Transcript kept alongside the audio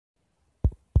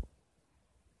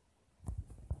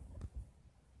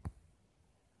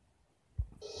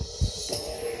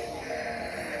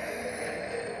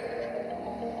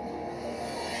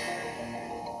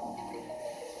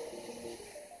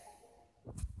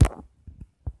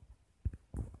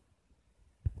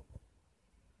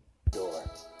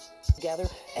together.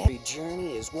 Every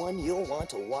journey is one you'll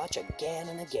want to watch again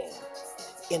and again.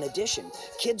 In addition,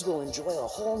 kids will enjoy a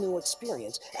whole new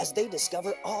experience as they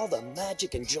discover all the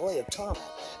magic and joy of Tom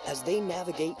as they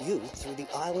navigate you through the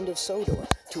island of Sodor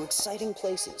to exciting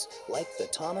places like the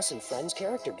Thomas and Friends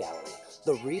Character Gallery,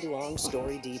 the Read-Along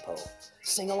Story Depot,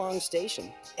 Sing-Along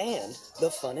Station, and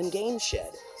the Fun and Games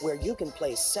Shed, where you can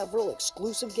play several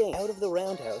exclusive games out of the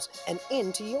Roundhouse and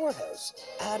into your house.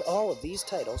 Add all of these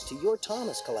titles to your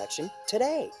Thomas collection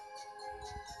today.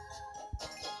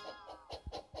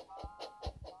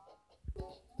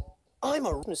 I'm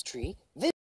a Christmas tree